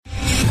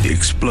The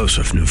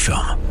explosive new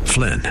film,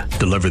 Flynn,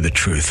 deliver the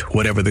truth,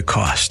 whatever the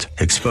cost,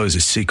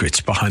 exposes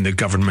secrets behind the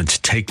government's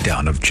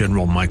takedown of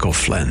General Michael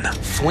Flynn.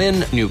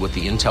 Flynn knew what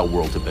the intel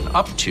world had been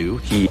up to.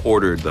 He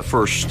ordered the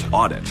first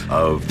audit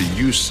of the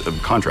use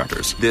of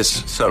contractors.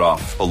 This set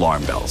off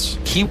alarm bells.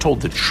 He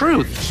told the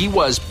truth. He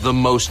was the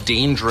most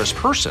dangerous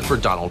person for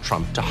Donald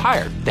Trump to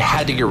hire. They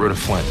had to get rid of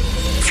Flynn.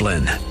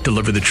 Flynn,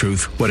 deliver the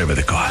truth, whatever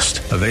the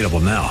cost. Available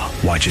now.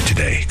 Watch it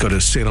today. Go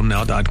to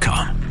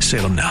salemnow.com.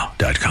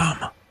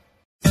 salemnow.com.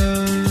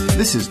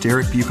 This is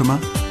Derek Buikema,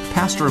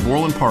 pastor of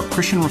Orland Park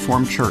Christian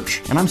Reformed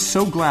Church, and I'm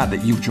so glad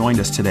that you've joined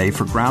us today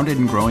for Grounded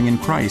and Growing in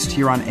Christ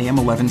here on AM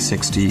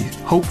 1160,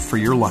 Hope for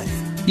Your Life.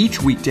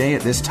 Each weekday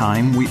at this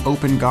time, we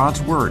open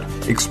God's Word,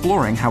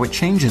 exploring how it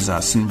changes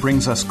us and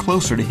brings us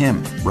closer to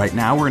Him. Right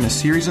now, we're in a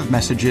series of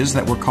messages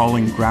that we're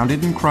calling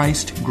Grounded in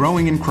Christ,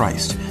 Growing in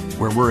Christ,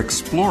 where we're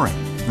exploring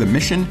the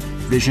mission,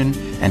 vision,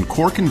 and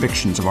core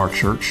convictions of our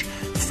church,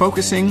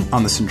 focusing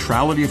on the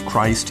centrality of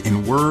Christ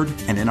in Word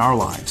and in our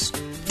lives.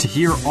 To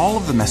hear all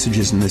of the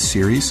messages in this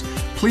series,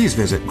 please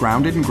visit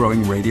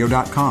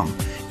groundedandgrowingradio.com.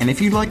 And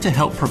if you'd like to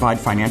help provide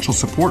financial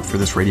support for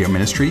this radio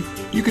ministry,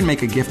 you can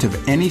make a gift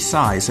of any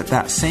size at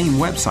that same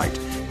website,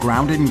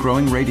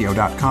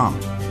 groundedandgrowingradio.com.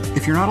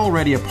 If you're not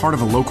already a part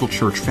of a local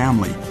church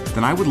family,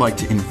 then I would like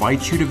to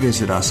invite you to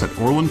visit us at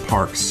Orland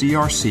Park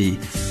CRC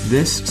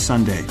this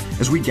Sunday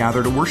as we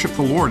gather to worship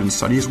the Lord and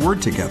study His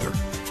Word together.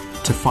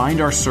 To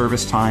find our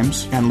service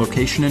times and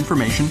location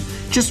information,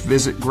 just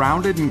visit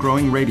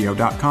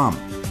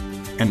groundedandgrowingradio.com.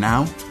 And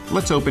now,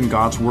 let's open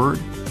God's Word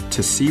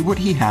to see what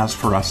He has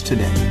for us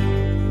today.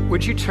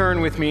 Would you turn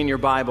with me in your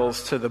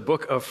Bibles to the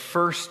book of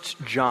 1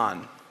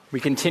 John? We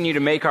continue to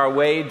make our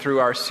way through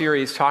our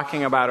series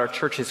talking about our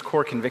church's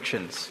core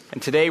convictions.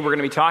 And today we're going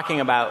to be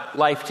talking about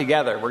life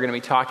together. We're going to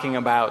be talking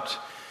about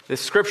the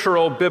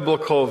scriptural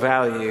biblical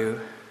value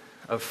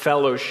of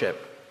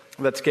fellowship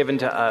that's given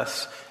to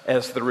us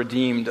as the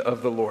redeemed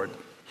of the Lord.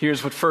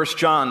 Here's what 1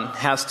 John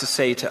has to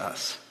say to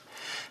us.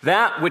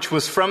 That which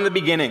was from the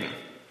beginning,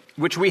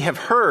 which we have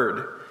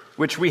heard,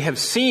 which we have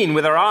seen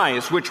with our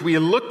eyes, which we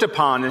looked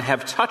upon and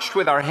have touched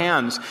with our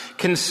hands,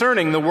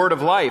 concerning the word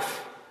of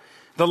life.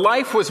 The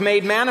life was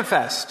made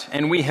manifest,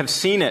 and we have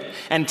seen it,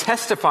 and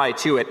testify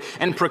to it,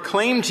 and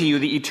proclaim to you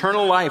the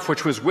eternal life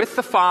which was with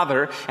the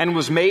Father, and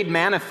was made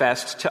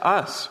manifest to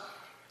us.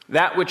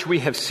 That which we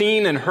have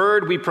seen and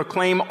heard we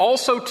proclaim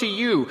also to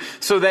you,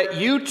 so that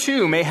you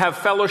too may have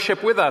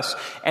fellowship with us.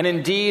 And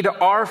indeed,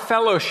 our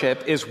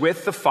fellowship is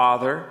with the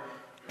Father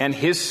and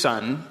His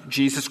Son,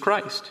 Jesus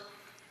Christ.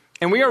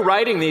 And we are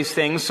writing these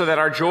things so that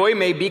our joy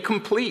may be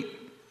complete.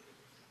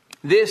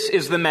 This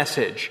is the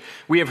message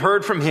we have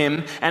heard from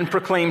Him and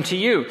proclaim to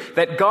you,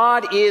 that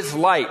God is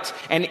light,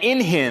 and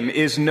in Him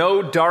is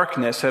no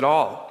darkness at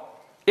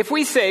all. If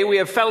we say we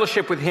have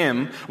fellowship with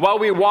Him while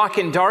we walk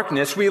in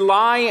darkness, we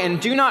lie and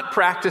do not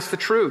practice the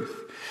truth.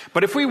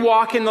 But if we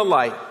walk in the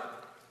light,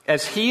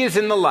 as He is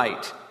in the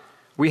light,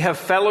 we have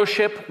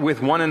fellowship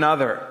with one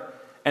another.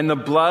 And the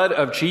blood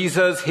of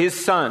Jesus, His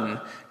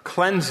Son,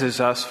 cleanses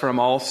us from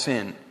all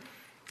sin.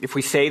 If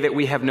we say that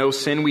we have no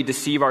sin, we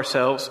deceive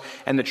ourselves,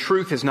 and the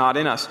truth is not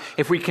in us.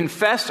 If we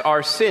confess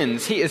our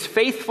sins, He is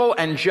faithful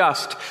and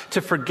just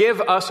to forgive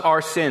us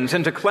our sins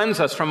and to cleanse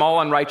us from all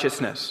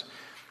unrighteousness.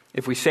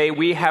 If we say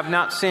we have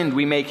not sinned,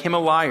 we make Him a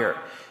liar,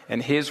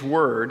 and His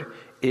word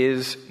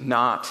is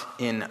not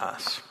in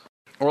us.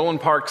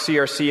 Orland Park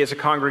CRC is a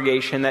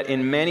congregation that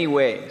in many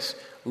ways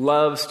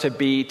loves to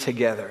be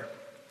together.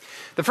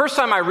 The first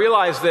time I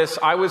realized this,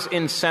 I was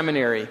in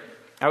seminary.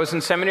 I was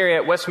in seminary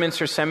at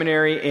Westminster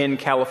Seminary in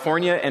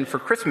California, and for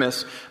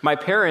Christmas, my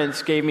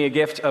parents gave me a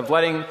gift of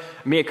letting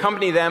me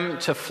accompany them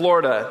to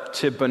Florida,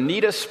 to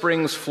Bonita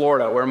Springs,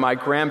 Florida, where my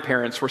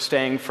grandparents were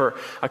staying for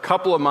a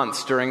couple of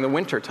months during the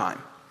winter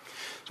time.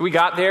 So we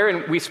got there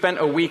and we spent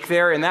a week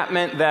there, and that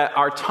meant that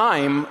our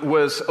time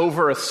was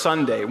over a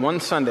Sunday, one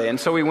Sunday. And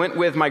so we went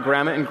with my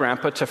grandma and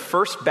grandpa to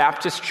First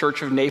Baptist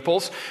Church of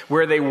Naples,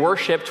 where they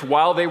worshiped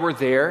while they were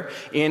there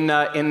in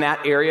that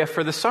area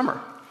for the summer.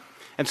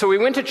 And so we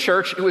went to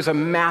church. It was a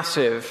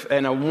massive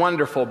and a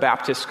wonderful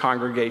Baptist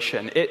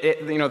congregation.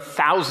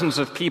 Thousands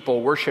of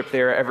people worshiped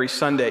there every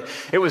Sunday.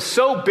 It was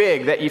so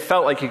big that you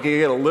felt like you could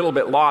get a little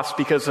bit lost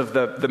because of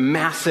the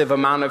massive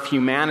amount of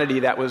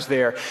humanity that was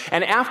there.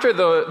 And after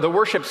the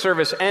worship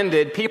service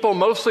ended, people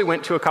mostly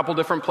went to a couple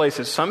different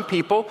places. Some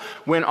people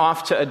went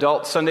off to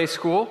adult Sunday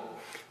school.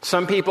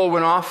 Some people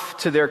went off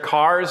to their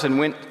cars and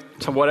went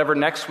to whatever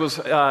next was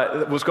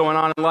going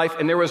on in life.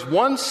 And there was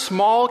one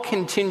small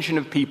contingent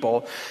of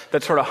people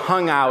that sort of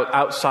hung out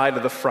outside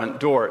of the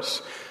front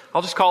doors.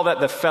 I'll just call that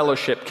the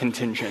fellowship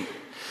contingent.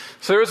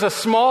 So there was a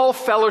small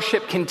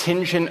fellowship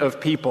contingent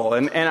of people.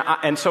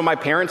 And so my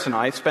parents and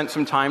I spent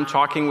some time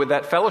talking with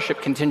that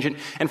fellowship contingent.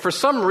 And for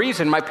some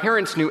reason, my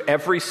parents knew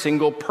every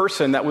single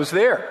person that was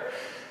there.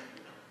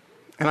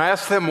 And I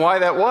asked them why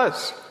that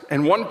was.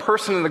 And one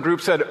person in the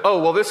group said,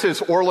 "Oh, well, this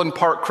is Orland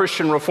Park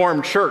Christian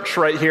Reformed Church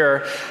right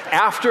here.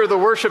 After the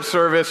worship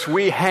service,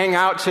 we hang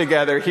out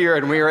together here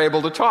and we are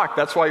able to talk.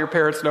 That's why your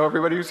parents know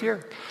everybody who's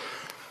here."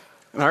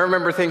 And I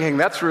remember thinking,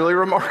 that's really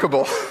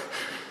remarkable.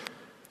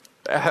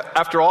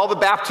 After all the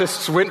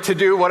Baptists went to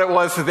do what it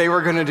was that they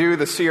were going to do,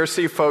 the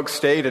CRC folks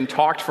stayed and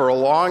talked for a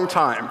long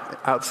time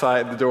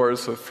outside the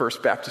doors of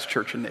First Baptist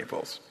Church in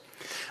Naples.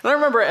 And I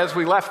remember as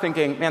we left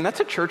thinking, man, that's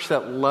a church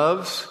that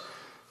loves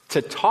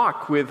to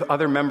talk with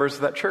other members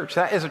of that church.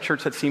 That is a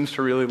church that seems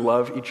to really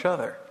love each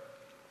other.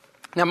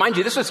 Now, mind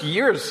you, this was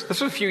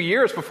a few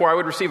years before I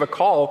would receive a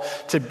call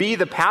to be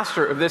the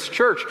pastor of this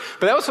church.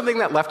 But that was something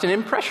that left an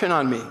impression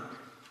on me.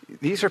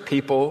 These are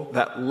people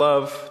that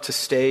love to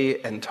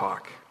stay and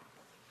talk.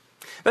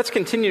 That's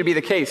continued to be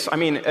the case. I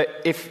mean,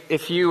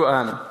 if you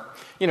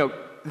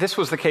this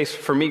was the case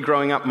for me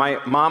growing up. My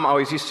mom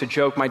always used to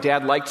joke, my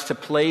dad liked to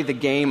play the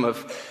game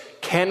of,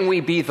 can we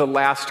be the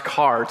last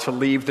car to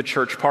leave the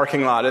church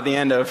parking lot at the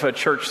end of a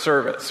church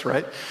service,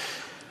 right?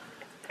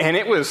 And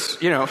it was,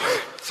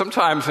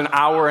 sometimes an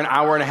hour and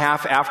a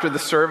half after the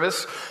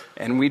service,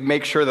 and we'd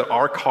make sure that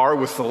our car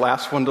was the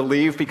last one to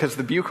leave because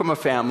the Bukema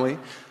family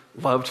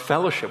loved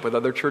fellowship with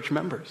other church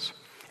members.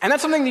 And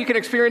that's something that you can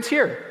experience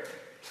here.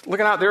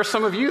 Looking out, there are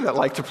some of you that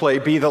like to play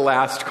be the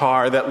last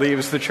car that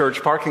leaves the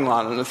church parking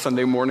lot on a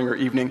Sunday morning or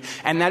evening,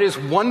 and that is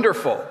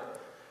wonderful.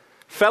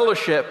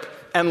 Fellowship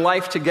and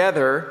life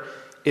together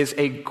is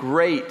a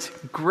great,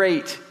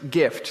 great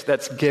gift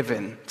that's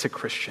given to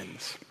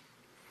Christians.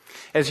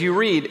 As you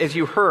read, as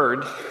you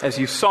heard, as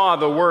you saw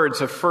the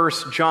words of 1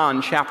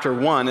 John chapter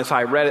 1, as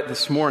I read it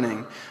this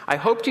morning, I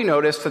hoped you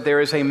noticed that there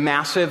is a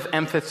massive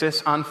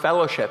emphasis on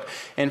fellowship.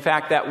 In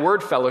fact, that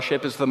word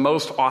fellowship is the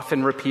most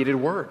often repeated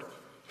word.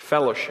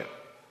 Fellowship.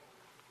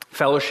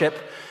 Fellowship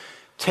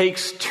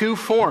takes two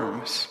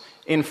forms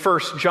in 1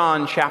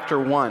 John chapter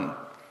 1.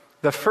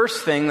 The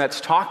first thing that's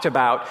talked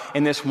about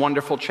in this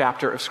wonderful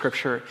chapter of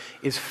Scripture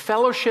is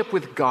fellowship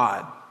with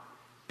God,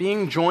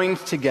 being joined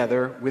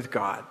together with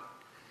God.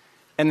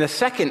 And the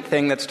second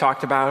thing that's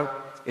talked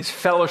about is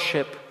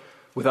fellowship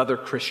with other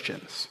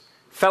Christians,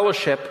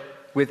 fellowship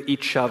with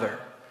each other.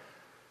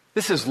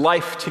 This is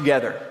life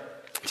together,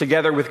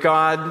 together with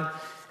God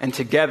and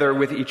together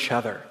with each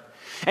other.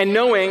 And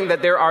knowing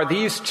that there are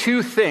these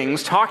two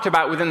things talked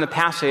about within the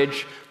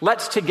passage,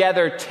 let's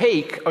together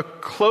take a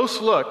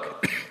close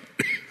look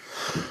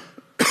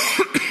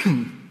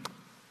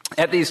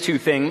at these two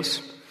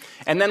things.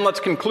 And then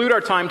let's conclude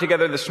our time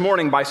together this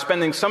morning by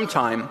spending some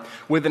time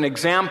with an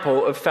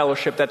example of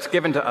fellowship that's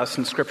given to us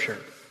in Scripture.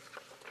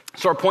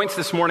 So our points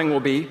this morning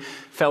will be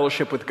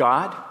fellowship with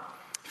God,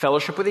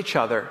 fellowship with each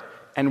other,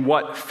 and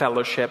what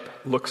fellowship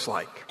looks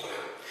like.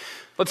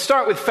 Let's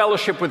start with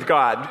fellowship with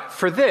God.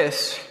 For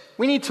this,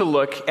 we need to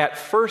look at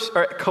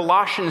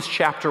Colossians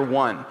chapter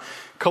 1.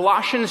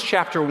 Colossians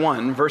chapter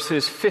 1,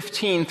 verses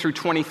 15 through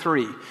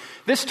 23.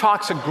 This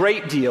talks a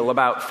great deal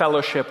about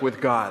fellowship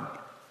with God.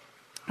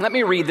 Let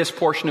me read this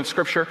portion of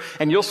Scripture,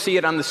 and you'll see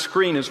it on the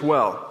screen as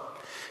well.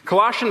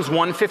 Colossians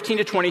 1, 15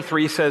 to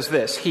 23 says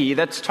this, He,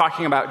 that's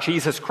talking about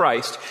Jesus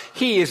Christ,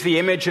 He is the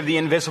image of the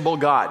invisible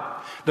God,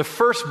 the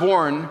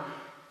firstborn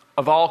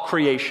of all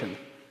creation.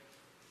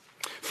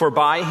 For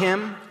by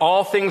Him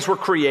all things were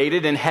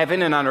created in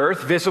heaven and on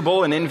earth,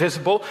 visible and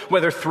invisible,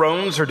 whether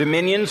thrones or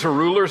dominions or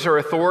rulers or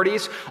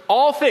authorities.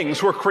 All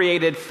things were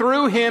created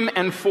through Him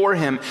and for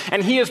Him.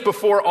 And He is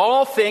before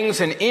all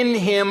things, and in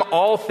Him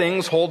all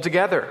things hold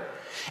together.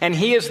 And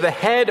He is the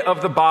head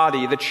of the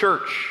body, the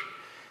church.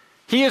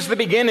 He is the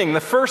beginning, the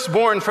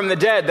firstborn from the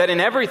dead, that in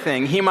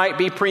everything He might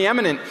be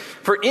preeminent.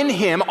 For in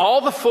Him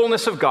all the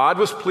fullness of God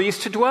was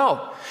pleased to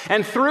dwell,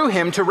 and through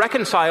Him to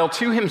reconcile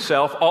to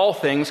Himself all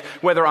things,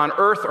 whether on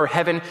earth or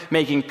heaven,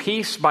 making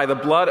peace by the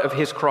blood of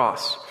His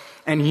cross.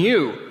 And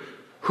you,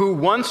 who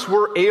once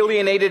were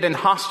alienated and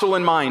hostile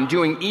in mind,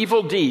 doing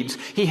evil deeds,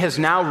 He has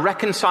now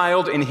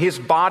reconciled in His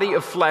body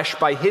of flesh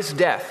by His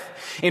death,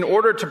 in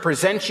order to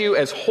present you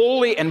as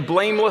holy and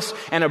blameless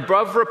and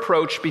above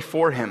reproach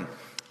before Him.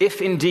 If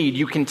indeed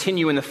you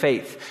continue in the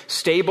faith,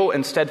 stable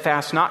and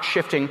steadfast, not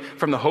shifting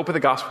from the hope of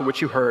the gospel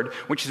which you heard,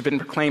 which has been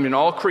proclaimed in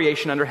all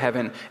creation under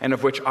heaven, and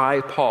of which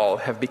I, Paul,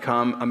 have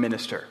become a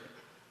minister.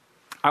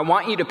 I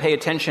want you to pay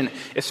attention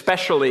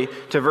especially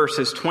to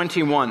verses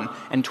 21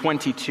 and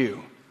 22.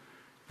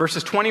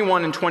 Verses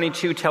 21 and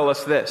 22 tell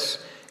us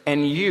this,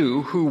 And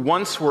you, who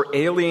once were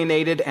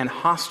alienated and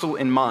hostile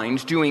in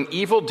mind, doing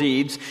evil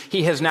deeds,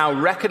 He has now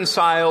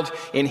reconciled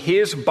in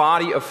His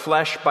body of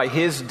flesh by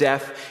His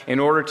death, in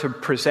order to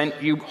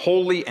present you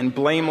holy and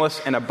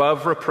blameless and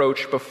above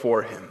reproach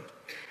before Him.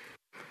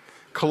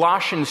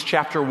 Colossians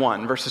chapter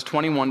 1, verses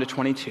 21 to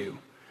 22,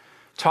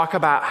 talk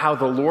about how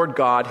the Lord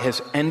God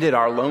has ended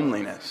our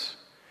loneliness.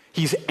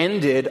 He's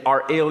ended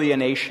our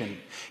alienation.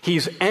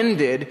 He's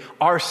ended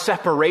our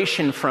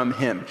separation from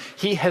Him.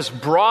 He has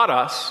brought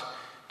us,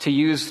 to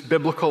use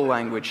biblical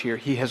language here,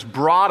 He has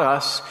brought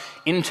us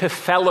into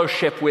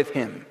fellowship with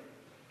Him.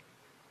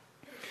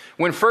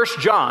 When 1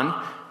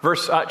 John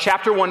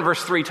chapter 1,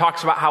 verse 3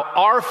 talks about how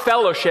our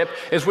fellowship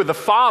is with the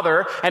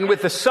Father and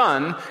with the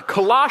Son,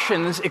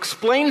 Colossians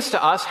explains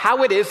to us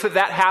how it is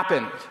that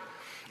happened.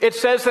 It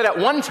says that at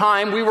one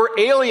time we were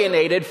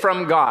alienated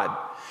from God.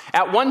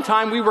 At one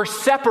time, we were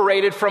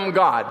separated from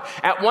God.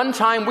 At one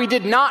time, we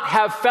did not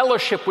have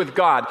fellowship with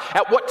God.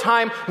 At what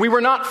time, we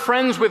were not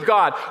friends with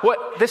God.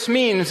 What this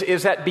means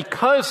is that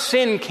because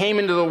sin came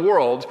into the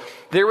world,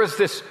 there was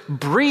this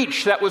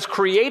breach that was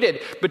created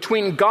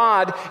between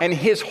God and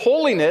His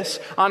holiness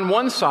on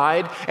one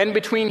side and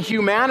between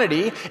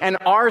humanity and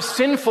our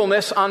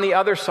sinfulness on the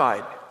other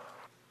side.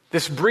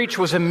 This breach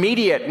was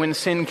immediate when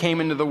sin came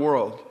into the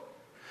world.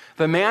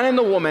 The man and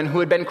the woman who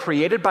had been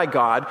created by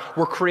God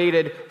were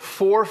created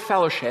for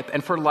fellowship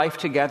and for life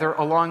together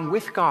along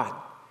with God.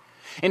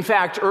 In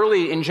fact,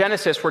 early in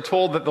Genesis, we're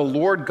told that the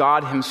Lord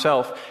God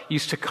Himself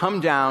used to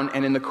come down,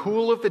 and in the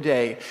cool of the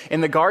day,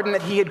 in the garden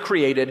that He had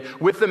created,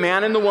 with the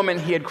man and the woman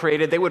He had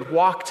created, they would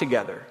walk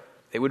together.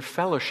 They would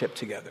fellowship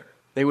together.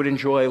 They would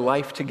enjoy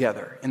life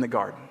together in the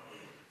garden.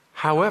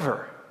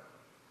 However,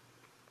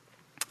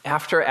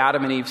 after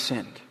Adam and Eve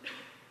sinned,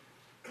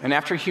 and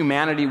after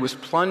humanity was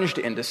plunged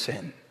into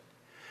sin,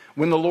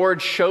 when the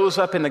Lord shows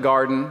up in the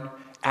garden,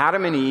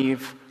 Adam and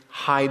Eve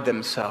hide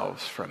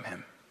themselves from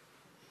Him.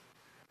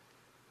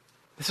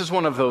 This is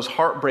one of those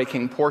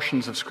heartbreaking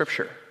portions of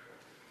Scripture,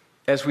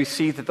 as we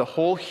see that the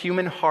whole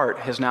human heart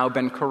has now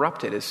been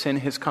corrupted as sin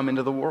has come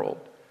into the world.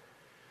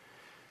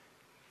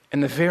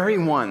 And the very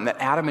one that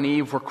Adam and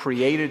Eve were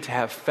created to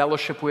have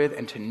fellowship with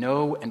and to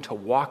know and to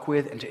walk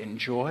with and to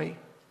enjoy,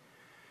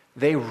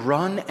 they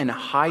run and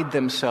hide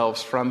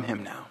themselves from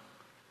Him now.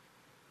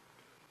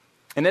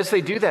 And as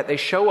they do that, they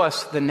show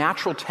us the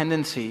natural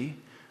tendency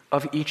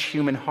of each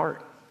human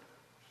heart.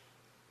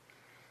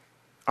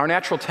 Our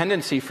natural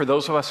tendency for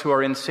those of us who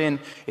are in sin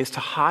is to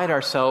hide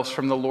ourselves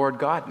from the Lord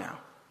God now,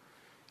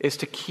 is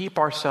to keep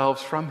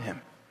ourselves from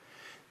Him,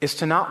 is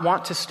to not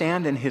want to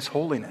stand in His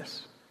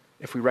holiness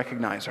if we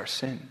recognize our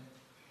sin.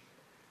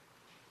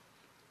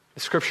 The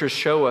Scriptures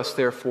show us,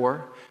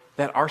 therefore,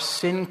 that our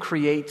sin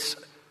creates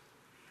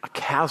a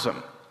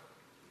chasm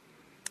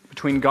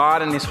between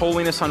God and His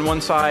holiness on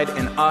one side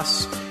and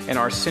us and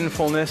our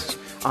sinfulness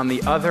on the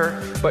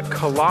other. But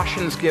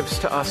Colossians gives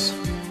to us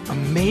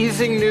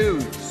amazing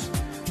news,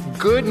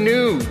 good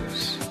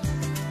news.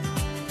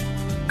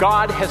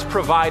 God has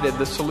provided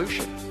the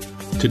solution.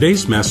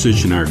 Today's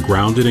message in our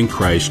Grounded in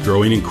Christ,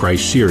 Growing in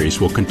Christ series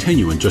will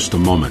continue in just a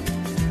moment.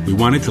 We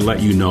wanted to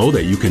let you know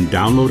that you can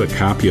download a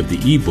copy of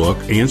the ebook,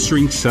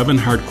 Answering 7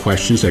 Hard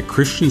Questions That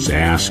Christians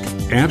Ask,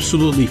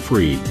 absolutely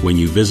free when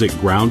you visit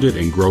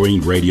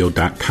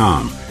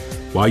groundedandgrowingradio.com.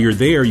 While you're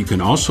there, you can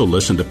also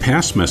listen to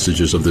past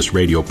messages of this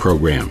radio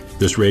program.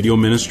 This radio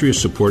ministry is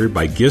supported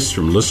by gifts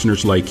from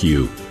listeners like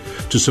you.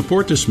 To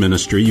support this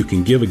ministry, you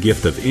can give a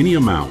gift of any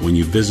amount when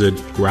you visit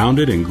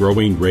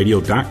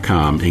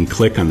groundedandgrowingradio.com and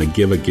click on the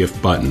Give a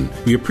Gift button.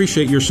 We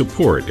appreciate your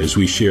support as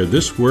we share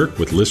this work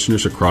with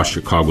listeners across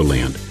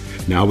Chicagoland.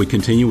 Now we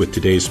continue with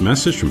today's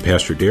message from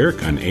Pastor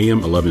Derek on AM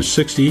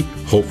 1160,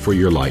 Hope for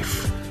Your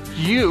Life.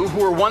 You,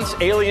 who were once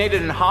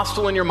alienated and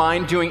hostile in your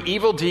mind, doing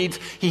evil deeds,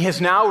 He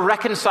has now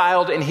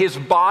reconciled in His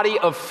body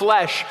of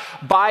flesh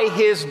by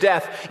His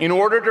death in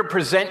order to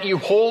present you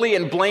holy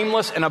and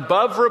blameless and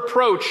above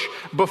reproach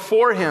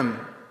before Him.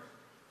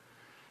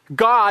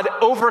 God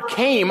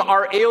overcame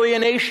our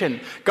alienation.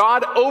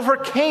 God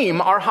overcame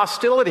our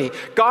hostility.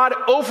 God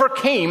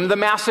overcame the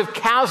massive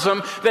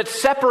chasm that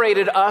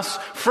separated us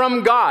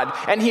from God,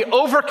 and He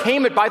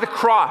overcame it by the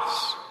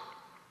cross.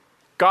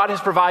 God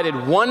has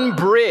provided one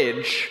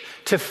bridge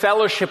to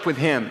fellowship with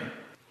Him,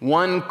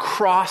 one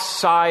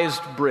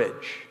cross-sized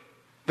bridge.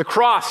 The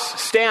cross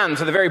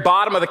stands at the very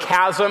bottom of the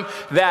chasm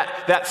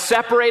that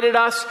separated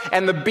us,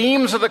 and the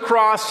beams of the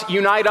cross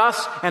unite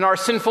us and our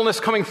sinfulness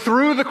coming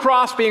through the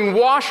cross, being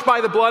washed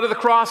by the blood of the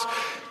cross,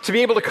 to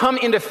be able to come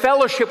into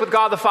fellowship with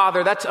God the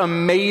Father. That's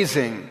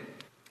amazing.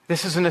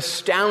 This is an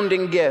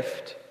astounding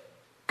gift.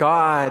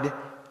 God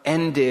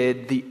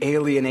ended the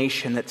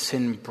alienation that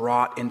sin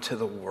brought into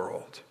the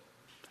world.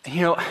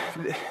 You know,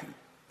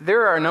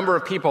 there are a number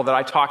of people that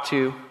I talk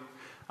to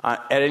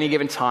at any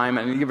given time,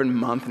 at any given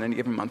month, or any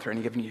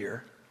given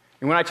year.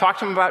 And when I talk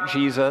to them about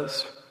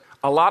Jesus,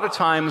 a lot of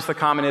times the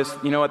comment is,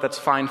 you know what, that's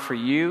fine for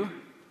you.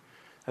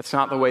 That's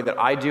not the way that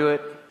I do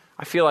it.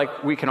 I feel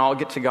like we can all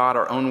get to God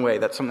our own way.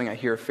 That's something I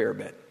hear a fair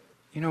bit.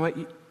 You know what,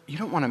 you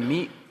don't want to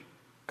meet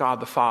God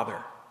the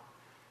Father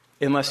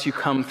unless you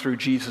come through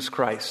Jesus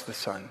Christ the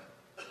Son.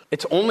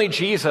 It's only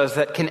Jesus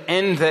that can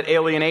end that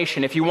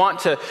alienation. If you want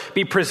to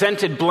be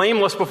presented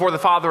blameless before the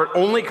Father, it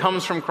only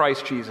comes from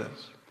Christ Jesus.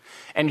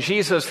 And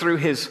Jesus, through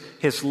his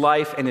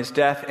life and His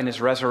death and His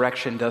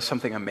resurrection, does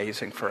something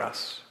amazing for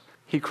us.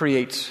 He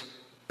creates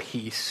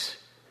peace.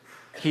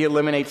 He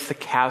eliminates the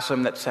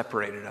chasm that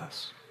separated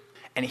us.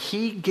 And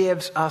He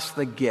gives us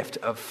the gift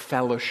of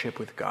fellowship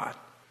with God.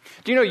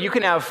 Do you know you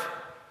can have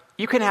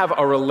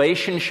a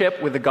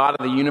relationship with the God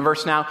of the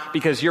universe now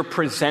because you're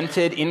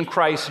presented in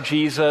Christ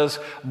Jesus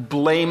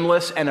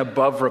blameless and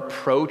above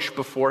reproach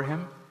before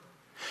Him?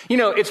 You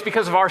know, it's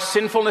because of our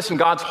sinfulness and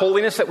God's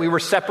holiness that we were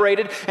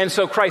separated. And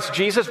so Christ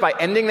Jesus, by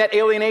ending that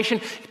alienation,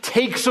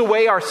 takes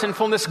away our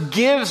sinfulness,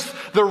 gives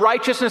the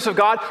righteousness of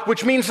God,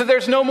 which means that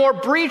there's no more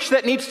breach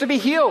that needs to be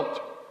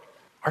healed.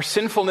 Our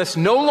sinfulness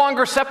no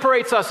longer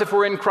separates us if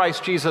we're in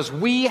Christ Jesus.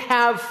 We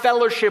have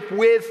fellowship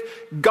with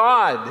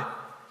God.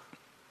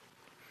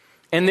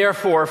 And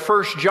therefore,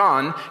 1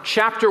 John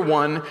chapter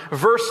 1,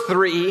 verse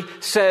 3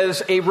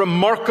 says a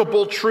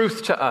remarkable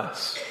truth to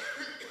us.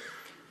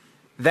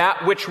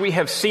 That which we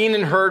have seen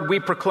and heard, we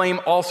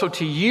proclaim also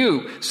to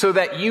you, so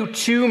that you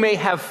too may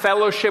have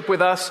fellowship with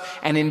us.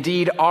 And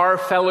indeed, our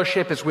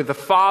fellowship is with the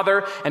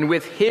Father and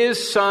with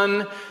His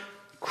Son,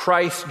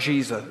 Christ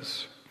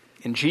Jesus.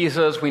 In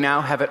Jesus, we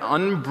now have an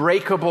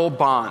unbreakable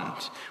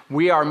bond.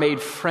 We are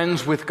made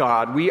friends with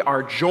God. We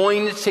are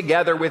joined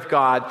together with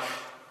God.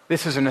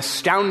 This is an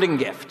astounding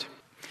gift.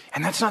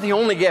 And that's not the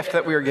only gift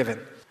that we are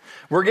given.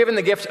 We're given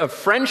the gift of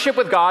friendship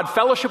with God,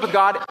 fellowship with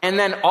God, and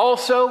then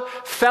also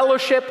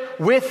fellowship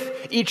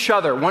with each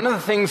other. One of the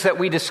things that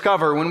we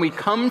discover when we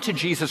come to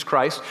Jesus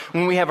Christ,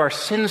 when we have our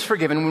sins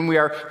forgiven, when we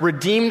are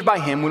redeemed by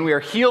Him, when we are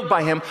healed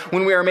by Him,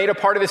 when we are made a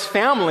part of His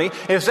family,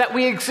 is that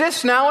we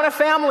exist now in a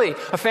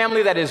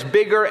family that is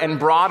bigger and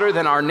broader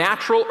than our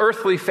natural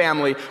earthly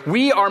family.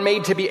 We are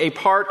made to be a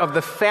part of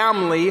the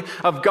family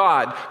of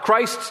God.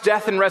 Christ's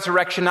death and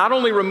resurrection not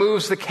only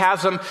removes the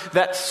chasm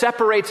that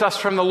separates us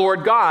from the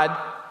Lord God,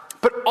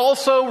 but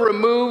also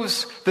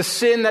removes the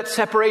sin that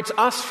separates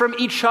us from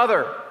each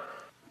other.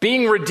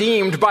 Being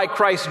redeemed by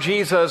Christ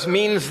Jesus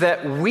means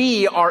that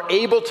we are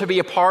able to be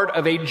a part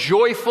of a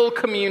joyful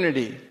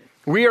community.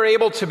 We are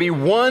able to be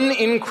one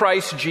in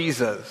Christ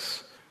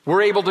Jesus.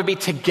 We're able to be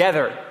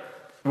together.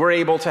 We're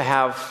able to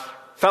have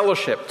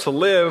fellowship, to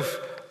live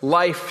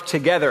life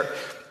together.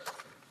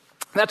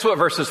 That's what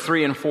verses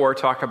 3 and 4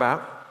 talk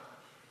about.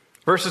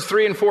 Verses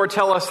 3 and 4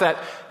 tell us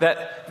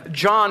that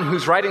John,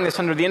 who's writing this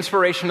under the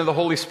inspiration of the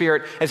Holy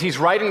Spirit, as he's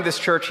writing this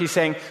church, he's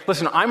saying,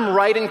 listen, I'm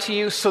writing to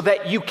you so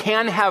that you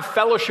can have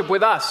fellowship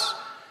with us.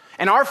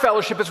 And our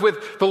fellowship is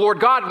with the Lord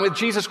God and with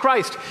Jesus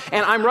Christ.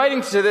 And I'm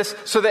writing to this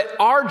so that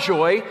our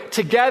joy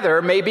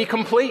together may be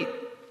complete.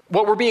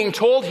 What we're being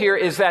told here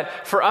is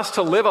that for us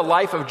to live a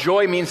life of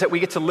joy means that we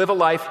get to live a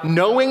life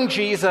knowing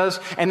Jesus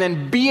and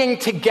then being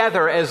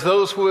together as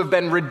those who have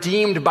been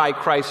redeemed by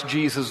Christ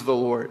Jesus the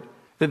Lord.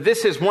 That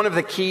this is one of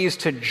the keys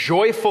to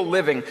joyful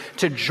living,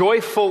 to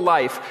joyful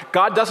life.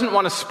 God doesn't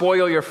want to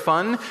spoil your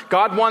fun.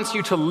 God wants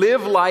you to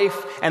live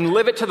life and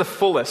live it to the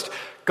fullest.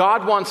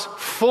 God wants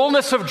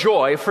fullness of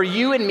joy for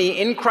you and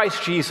me in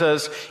Christ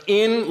Jesus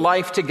in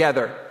life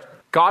together.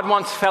 God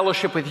wants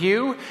fellowship with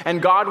you,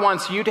 and God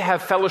wants you to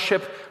have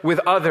fellowship with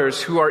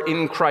others who are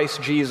in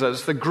Christ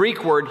Jesus. The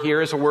Greek word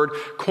here is a word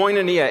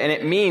koinonia, and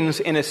it means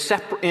an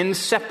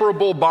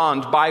inseparable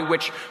bond by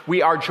which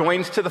we are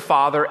joined to the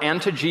Father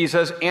and to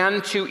Jesus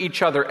and to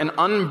each other, an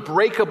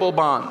unbreakable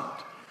bond.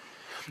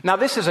 Now,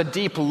 this is a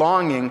deep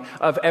longing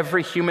of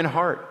every human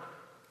heart.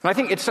 And I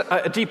think it's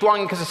a deep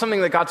longing because it's something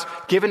that God's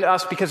given to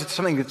us because it's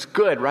something that's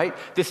good, right?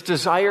 This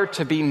desire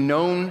to be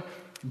known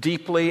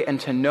deeply and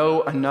to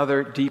know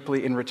another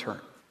deeply in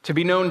return. To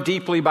be known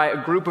deeply by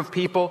a group of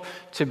people,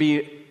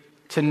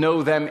 to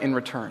know them in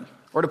return.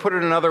 Or to put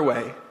it another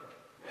way,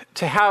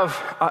 to have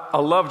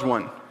a loved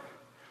one,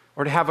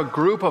 or to have a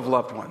group of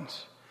loved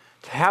ones,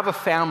 to have a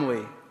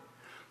family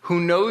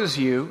who knows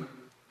you,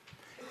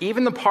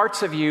 even the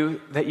parts of you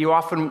that you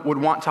often would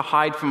want to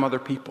hide from other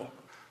people,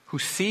 who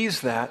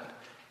sees that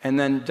and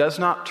then does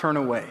not turn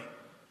away,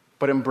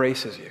 but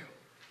embraces you.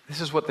 This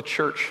is what the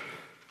church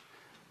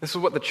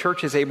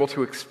is able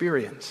to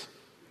experience.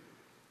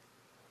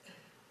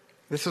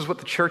 This is what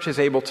the church is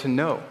able to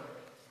know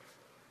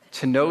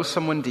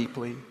someone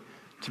deeply,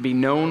 to be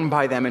known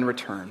by them in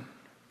return.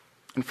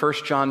 And 1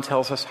 John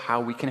tells us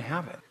how we can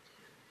have it.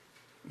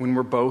 When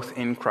we're both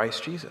in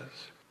Christ Jesus,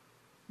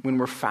 when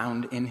we're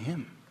found in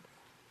Him,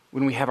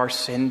 when we have our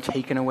sin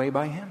taken away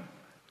by Him,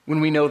 when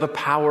we know the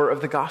power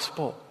of the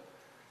gospel,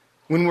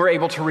 when we're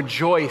able to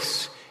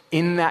rejoice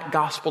in that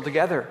gospel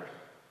together.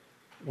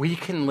 We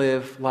can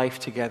live life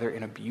together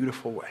in a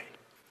beautiful way.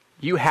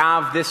 You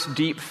have this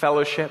deep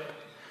fellowship.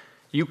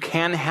 You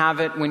can have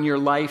it when your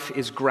life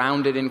is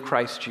grounded in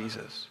Christ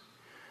Jesus.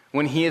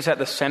 When He is at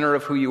the center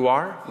of who you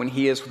are, when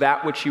He is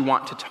that which you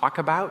want to talk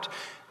about,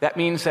 that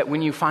means that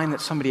when you find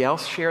that somebody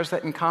else shares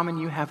that in common,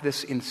 you have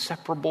this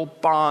inseparable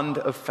bond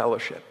of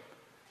fellowship.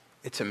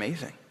 It's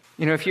amazing.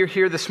 You know, if you're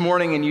here this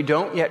morning and you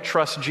don't yet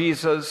trust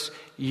Jesus,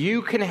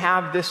 you can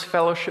have this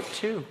fellowship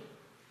too.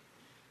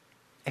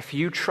 If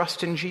you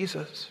trust in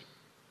Jesus.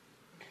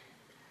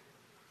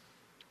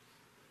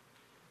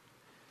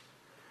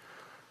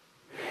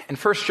 And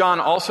 1 John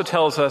also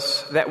tells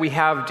us that we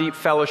have deep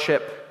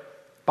fellowship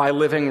by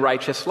living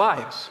righteous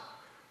lives,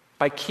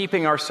 by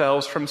keeping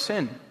ourselves from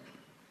sin.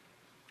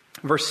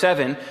 Verse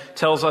 7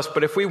 tells us,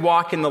 "But if we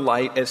walk in the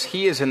light as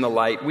He is in the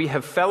light, we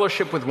have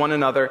fellowship with one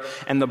another,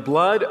 and the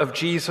blood of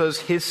Jesus,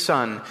 His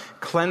Son,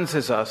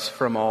 cleanses us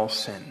from all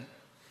sin."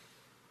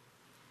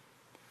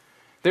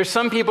 There's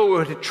some people who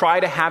would try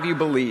to have you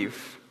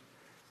believe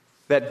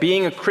that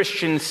being a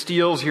Christian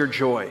steals your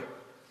joy,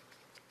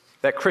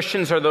 that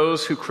Christians are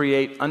those who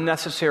create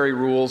unnecessary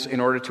rules in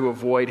order to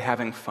avoid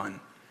having fun.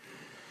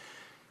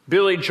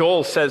 Billy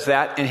Joel says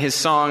that in his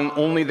song,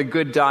 Only the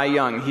Good Die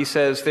Young. He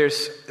says,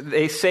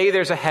 they say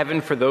there's a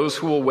heaven for those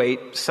who will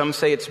wait. Some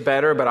say it's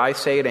better, but I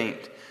say it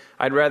ain't.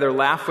 I'd rather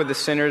laugh with the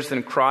sinners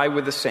than cry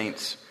with the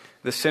saints.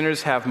 The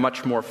sinners have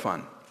much more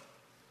fun.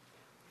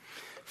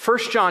 1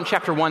 John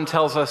chapter 1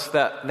 tells us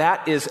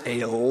that is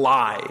a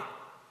lie.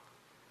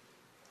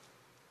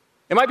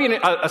 It might be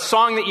a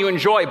song that you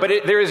enjoy, but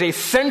there is a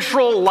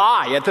central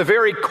lie at the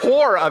very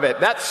core of it.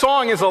 That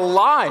song is a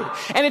lie.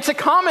 And it's a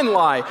common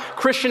lie.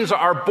 Christians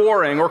are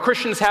boring, or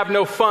Christians have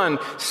no fun.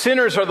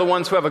 Sinners are the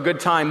ones who have a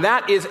good time.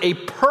 That is a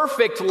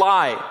perfect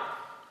lie.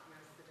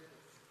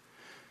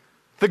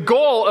 The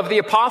goal of the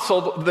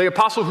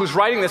apostle who's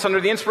writing this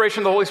under the inspiration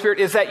of the Holy Spirit,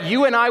 is that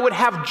you and I would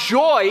have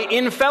joy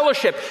in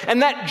fellowship.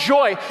 And that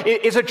joy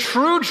is a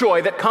true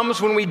joy that comes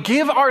when we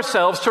give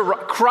ourselves to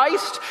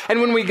Christ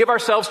and when we give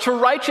ourselves to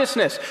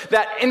righteousness.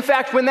 That, in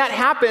fact, when that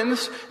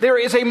happens, there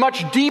is a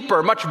much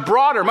deeper, much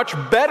broader, much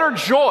better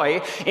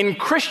joy in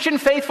Christian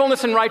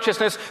faithfulness and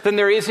righteousness than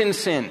there is in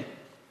sin.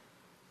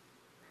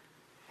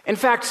 In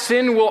fact,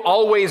 sin will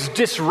always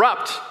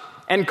disrupt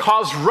and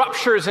cause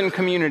ruptures in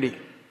community.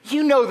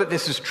 You know that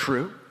this is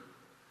true.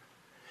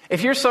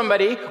 If you're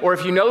somebody, or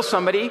if you know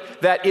somebody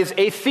that is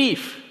a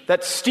thief,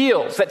 that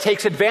steals, that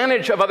takes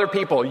advantage of other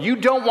people, you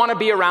don't want to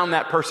be around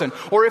that person.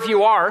 Or if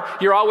you are,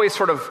 you're always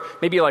sort of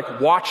maybe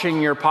like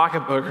watching your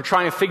pocketbook or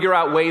trying to figure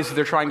out ways that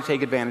they're trying to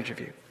take advantage of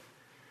you.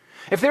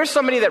 If there's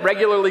somebody that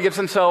regularly gives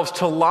themselves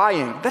to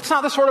lying, that's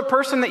not the sort of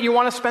person that you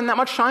want to spend that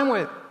much time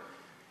with.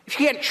 If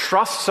you can't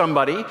trust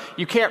somebody,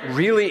 you can't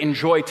really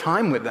enjoy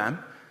time with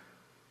them.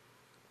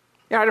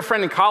 I had a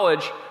friend in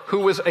college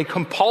who was a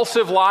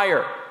compulsive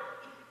liar.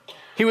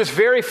 He was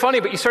very funny,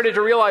 but you started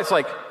to realize,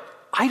 like,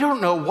 I don't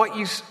know what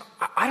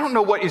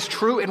is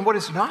true and what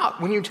is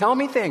not when you tell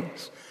me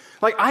things.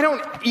 Like, I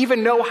don't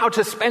even know how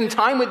to spend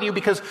time with you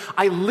because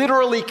I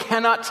literally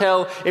cannot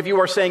tell if you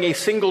are saying a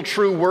single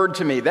true word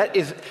to me. That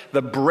is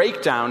the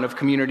breakdown of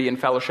community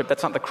and fellowship.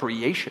 That's not the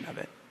creation of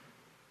it.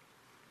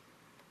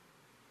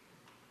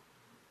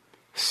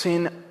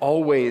 Sin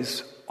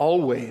always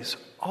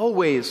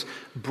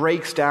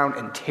breaks down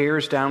and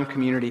tears down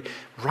community.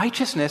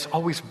 Righteousness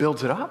always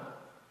builds it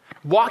up.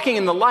 Walking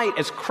in the light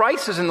as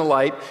Christ is in the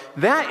light,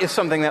 that is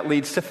something that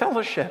leads to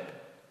fellowship.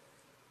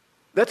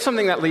 That's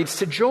something that leads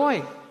to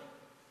joy.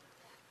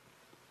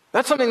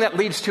 That's something that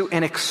leads to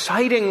an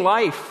exciting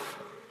life.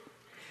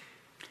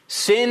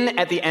 Sin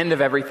at the end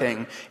of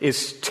everything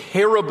is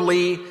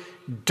terribly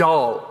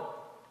dull.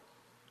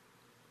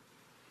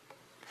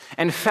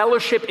 And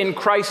fellowship in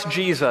Christ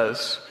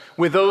Jesus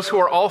with those who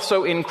are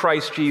also in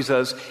Christ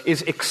Jesus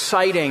is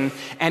exciting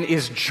and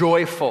is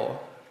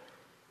joyful.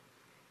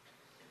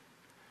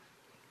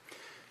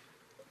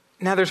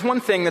 Now, there's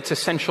one thing that's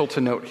essential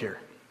to note here.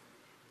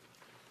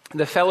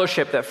 The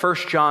fellowship that 1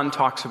 John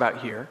talks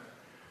about here,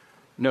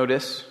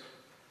 notice,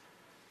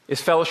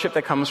 is fellowship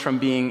that comes from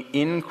being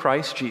in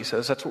Christ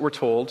Jesus. That's what we're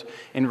told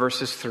in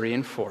verses 3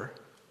 and 4.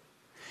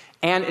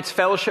 And it's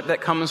fellowship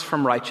that comes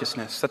from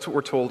righteousness. That's what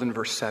we're told in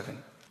verse 7.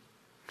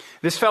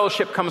 This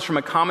fellowship comes from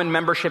a common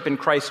membership in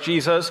Christ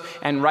Jesus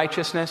and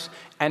righteousness,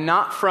 and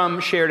not from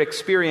shared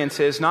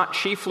experiences, not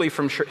chiefly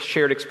from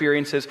shared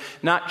experiences,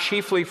 not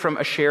chiefly from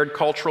a shared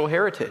cultural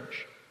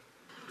heritage.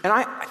 And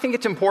I think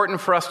it's important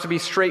for us to be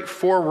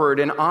straightforward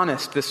and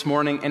honest this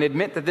morning and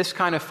admit that this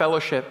kind of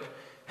fellowship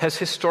has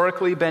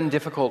historically been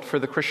difficult for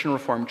the Christian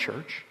Reformed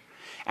Church,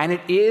 and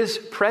it is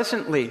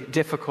presently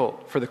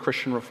difficult for the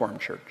Christian Reformed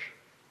Church.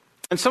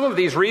 And some of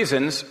these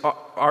reasons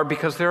are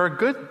because there are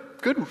good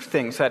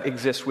things that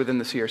exist within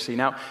the CRC.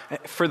 Now,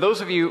 for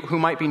those of you who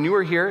might be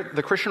newer here,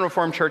 the Christian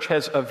Reformed Church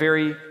has a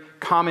very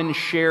common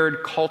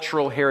shared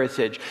cultural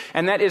heritage.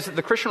 And that is that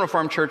the Christian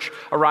Reformed Church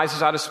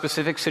arises out of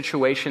specific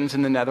situations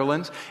in the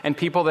Netherlands. And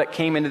people that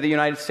came into the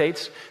United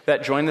States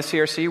that joined the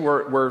CRC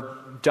were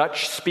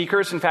Dutch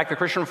speakers. In fact, the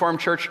Christian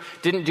Reformed Church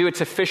didn't do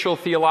its official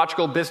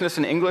theological business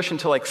in English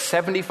until like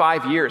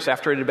 75 years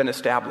after it had been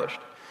established.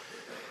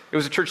 It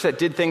was a church that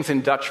did things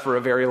in Dutch for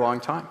a very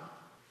long time.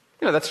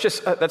 That's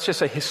just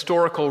a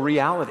historical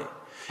reality.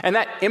 And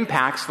that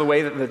impacts the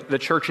way that the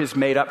church is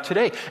made up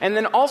today. And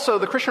then also,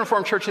 the Christian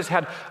Reformed Church has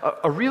had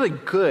a really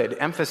good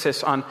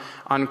emphasis on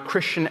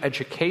Christian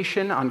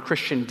education, on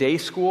Christian day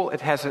school.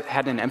 It has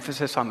had an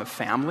emphasis on the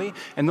family.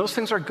 And those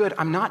things are good.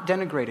 I'm not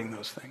denigrating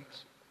those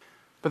things.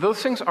 But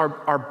those things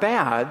are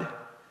bad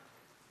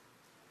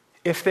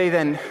if they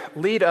then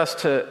lead us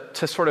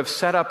to sort of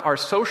set up our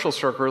social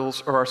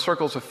circles or our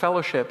circles of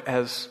fellowship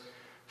as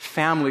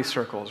family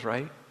circles,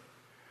 right?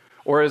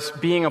 Or as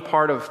being a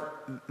part of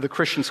the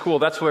Christian school.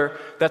 That's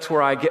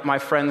where I get my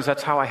friends.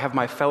 That's how I have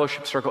my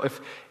fellowship circle.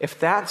 If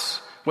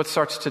that's what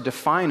starts to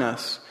define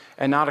us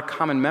and not a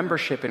common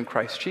membership in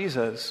Christ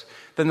Jesus,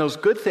 then those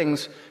good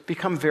things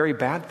become very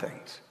bad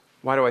things.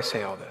 Why do I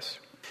say all this?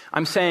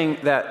 I'm saying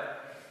that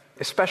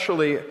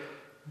especially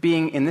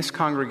being in this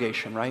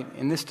congregation, right,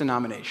 in this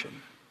denomination,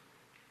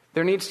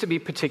 there needs to be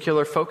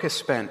particular focus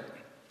spent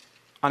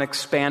on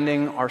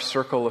expanding our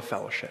circle of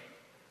fellowship,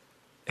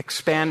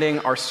 expanding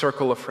our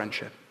circle of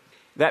friendship.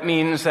 That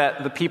means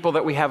that the people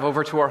that we have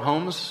over to our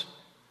homes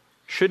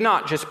should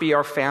not just be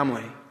our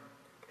family.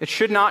 It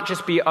should not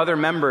just be other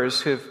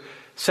members who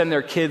send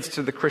their kids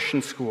to the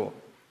Christian school.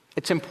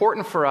 It's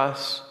important for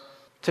us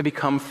to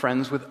become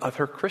friends with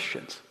other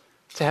Christians,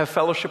 to have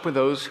fellowship with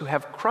those who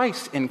have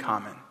Christ in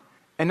common,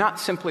 and not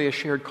simply a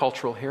shared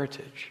cultural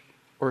heritage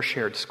or a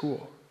shared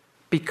school.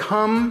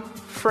 Become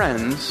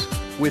friends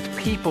with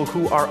people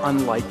who are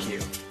unlike you.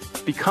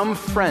 Become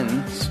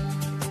friends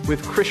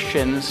with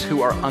Christians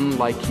who are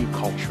unlike you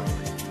culturally.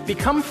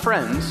 Become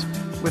friends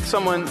with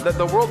someone that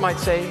the world might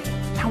say,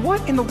 now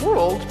what in the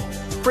world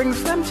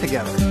brings them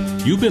together?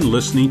 You've been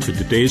listening to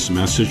today's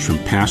message from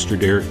Pastor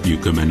Derek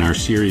Bucum in our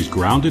series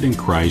Grounded in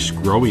Christ,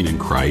 Growing in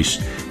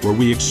Christ, where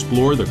we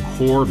explore the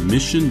core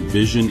mission,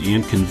 vision,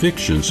 and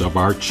convictions of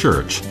our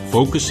church,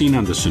 focusing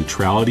on the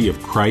centrality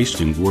of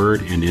Christ in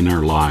Word and in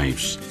our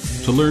lives.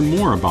 To learn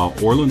more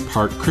about Orland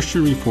Park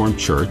Christian Reformed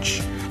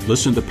Church,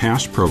 listen to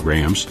past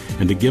programs,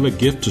 and to give a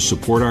gift to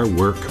support our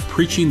work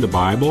preaching the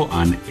Bible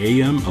on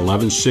AM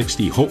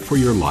 1160 Hope for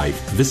Your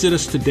Life, visit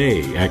us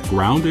today at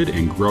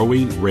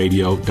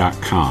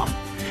groundedandgrowingradio.com.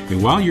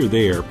 And while you're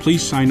there,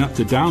 please sign up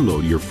to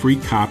download your free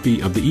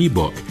copy of the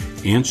ebook,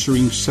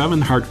 Answering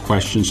 7 Hard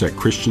Questions That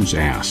Christians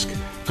Ask.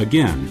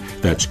 Again,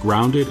 that's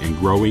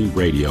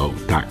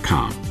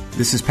groundedandgrowingradio.com.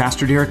 This is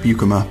Pastor Derek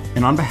Bucuma,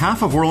 and on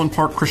behalf of Orland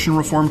Park Christian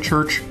Reformed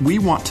Church, we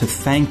want to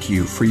thank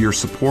you for your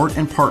support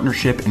and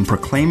partnership in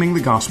proclaiming the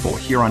gospel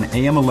here on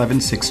AM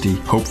 1160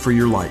 Hope for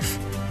Your Life.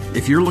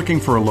 If you're looking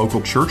for a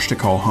local church to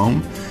call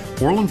home,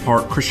 Orland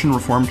Park Christian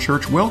Reformed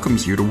Church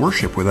welcomes you to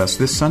worship with us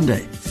this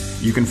Sunday.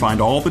 You can find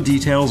all the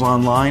details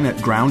online at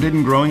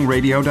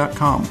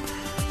groundedandgrowingradio.com.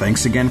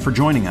 Thanks again for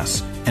joining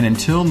us, and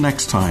until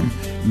next time,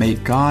 may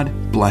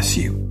God bless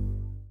you.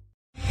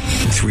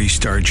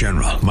 3-star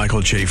General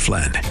Michael J.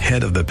 Flynn,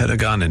 head of the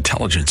Pentagon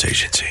Intelligence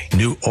Agency,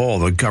 knew all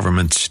the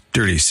government's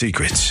dirty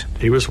secrets.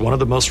 He was one of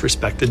the most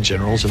respected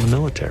generals in the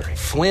military.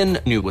 Flynn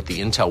knew what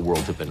the intel world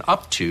had been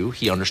up to.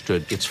 He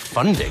understood its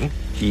funding.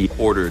 He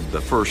ordered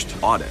the first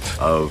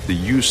audit of the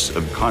use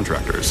of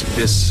contractors.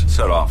 This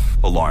set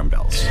off alarm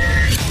bells.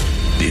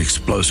 The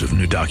explosive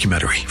new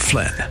documentary,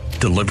 Flynn,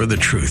 Deliver the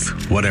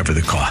Truth, Whatever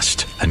the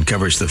Cost,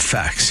 uncovers the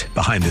facts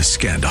behind this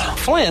scandal.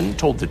 Flynn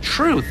told the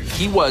truth.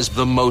 He was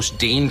the most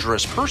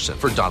dangerous person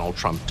for Donald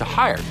Trump to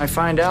hire. I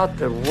find out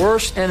the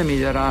worst enemy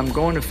that I'm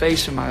going to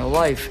face in my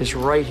life is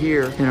right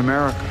here in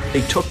America.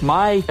 They took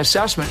my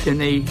assessment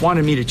and they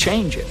wanted me to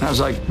change it. And I was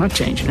like, I'm not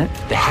changing it.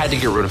 They had to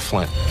get rid of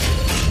Flynn.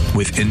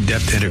 With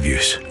in-depth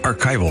interviews,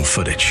 archival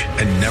footage,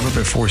 and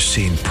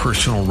never-before-seen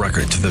personal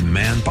records of the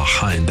man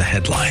behind the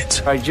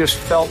headlines. I just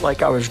felt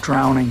like I was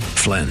drowning.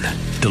 Flynn,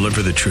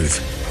 Deliver the Truth,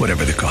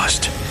 Whatever the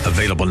Cost.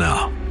 Available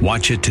now.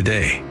 Watch it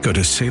today. Go to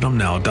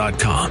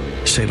salemnow.com.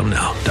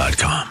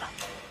 salemnow.com.